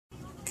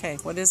Okay,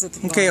 what is it?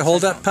 Okay,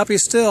 hold that puppy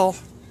still.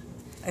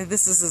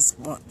 This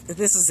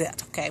is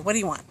it. Okay, what do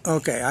you want?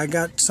 Okay, I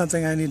got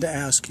something I need to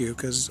ask you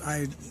because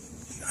I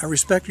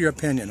respect your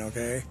opinion.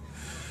 Okay,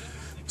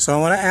 so I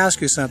want to ask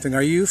you something.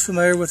 Are you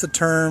familiar with the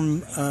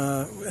term?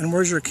 And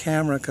where's your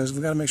camera? Because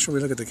we got to make sure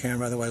we look at the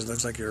camera. Otherwise, it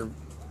looks like you're.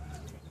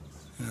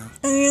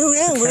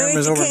 The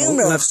camera's over on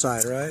the left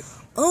side, right?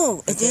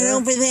 Oh, is it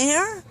over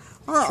there?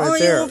 Oh, right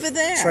there. Over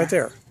there. It's right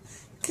there.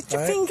 Get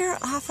your finger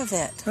off of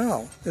it.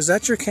 Oh, is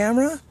that your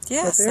camera?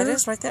 Yes, it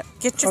is right there.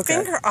 Get your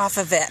finger off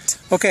of it.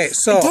 Okay,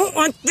 so I don't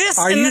want this.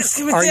 Are you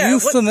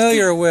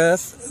familiar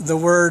with the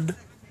word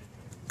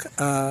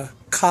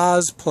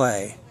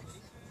cosplay?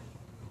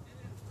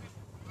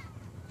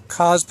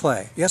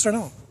 Cosplay, yes or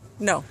no?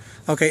 No.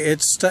 Okay,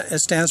 it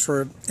stands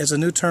for. It's a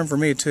new term for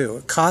me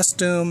too.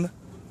 Costume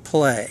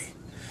play.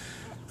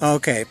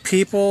 Okay,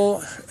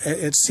 people.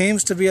 It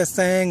seems to be a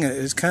thing.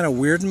 It's kind of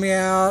weirding me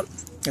out.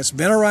 It's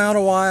been around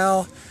a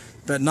while,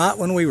 but not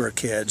when we were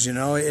kids, you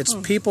know. It's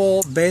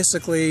people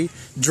basically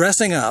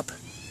dressing up,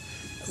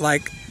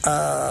 like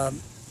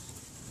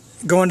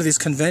going to these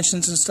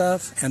conventions and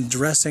stuff, and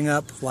dressing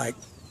up like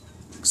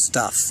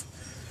stuff.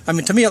 I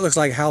mean, to me it looks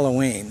like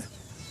Halloween.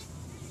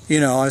 You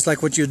know, it's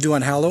like what you do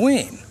on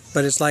Halloween,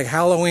 but it's like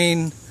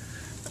Halloween,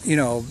 you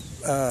know,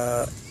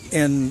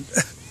 in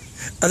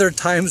other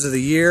times of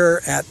the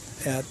year at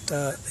you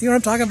know what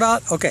I'm talking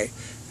about? Okay,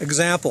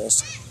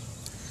 examples.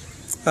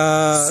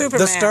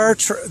 The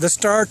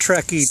Star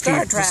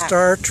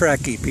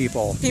Trekkie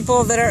people.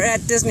 People that are at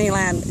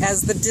Disneyland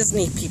as the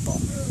Disney people.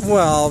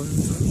 Well,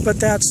 but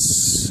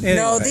that's anyway.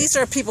 No, these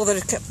are people that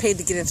are paid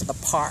to get into the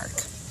park.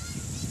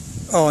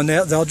 Oh, and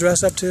they'll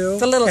dress up too?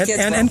 The little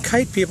kids and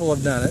kite people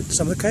have done it.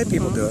 Some of the kite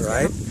people do it,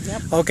 right?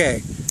 Yep.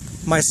 Okay.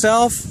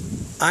 Myself,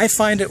 I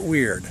find it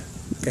weird.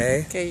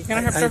 Okay? Okay, you're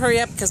going to have to hurry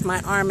up because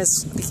my arm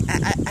is...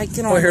 I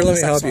can only here, let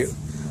me help you.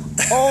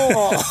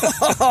 Oh!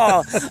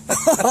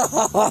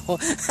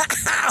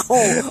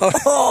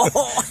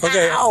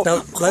 Okay,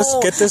 now let's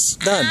get this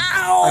done.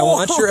 Ow. I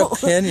want your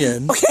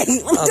opinion.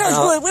 Okay,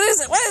 what is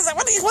it?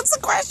 What's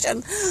the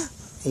question?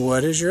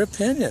 What is your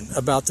opinion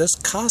about this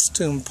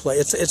costume play?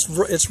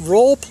 It's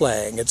role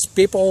playing. It's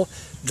people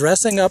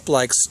dressing up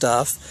like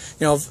stuff,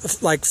 you know,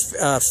 like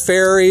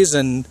fairies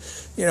and,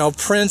 you know,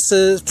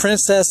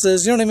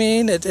 princesses. You know what I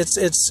mean?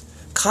 It's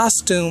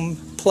costume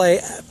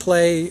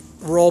play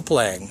role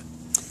playing.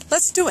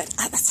 Let's do it.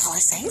 That's all I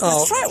say.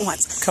 Let's try it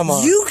once. Come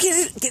on. You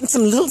get in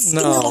some little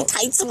skinny little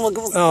tights and we'll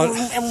go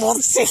and we'll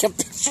take a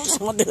picture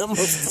and we'll do a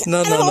movie.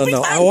 No.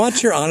 I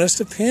want your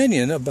honest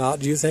opinion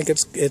about. Do you think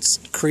it's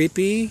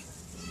creepy?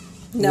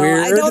 No, weird?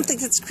 I don't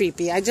think it's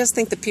creepy. I just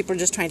think that people are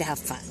just trying to have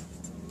fun.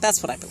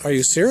 That's what I believe. Are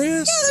you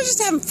serious? Yeah, they're just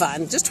having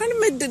fun. Just trying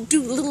to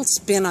do a little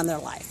spin on their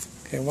life.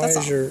 Okay, why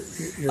is your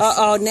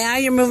Uh-oh, now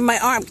you're moving my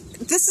arm.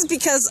 This is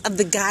because of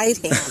the guide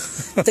hand.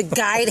 The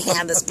guide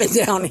hand that's been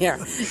down here.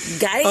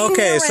 Guiding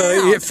okay,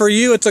 so for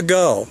you it's a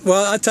go.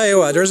 Well, I'll tell you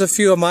what. There's a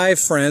few of my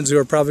friends who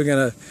are probably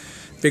going to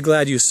be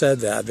glad you said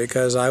that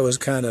because I was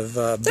kind of...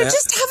 they're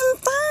just having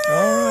fun.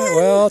 All right,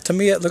 well, to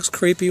me it looks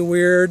creepy,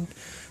 weird.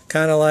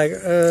 Kind of like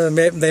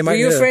they might. Were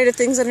you afraid of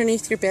things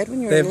underneath your bed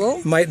when you were little?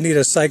 They might need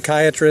a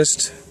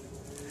psychiatrist.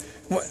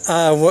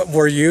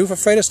 Were you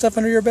afraid of stuff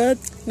under your bed?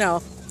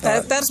 No,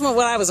 that's what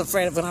I was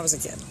afraid of when I was a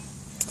kid.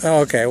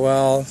 Okay,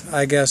 well,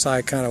 I guess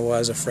I kind of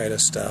was afraid of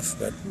stuff,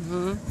 but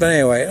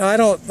anyway,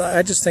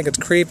 I just think it's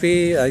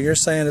creepy. You're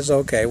saying it's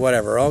okay,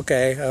 whatever.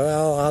 Okay,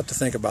 well, I'll have to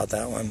think about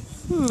that one.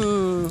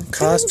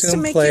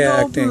 Costume play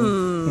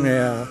acting.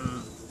 Yeah,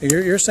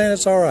 you're saying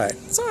it's all right.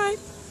 It's all right.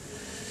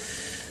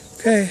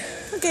 Okay.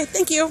 Okay,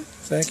 thank you.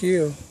 Thank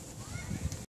you.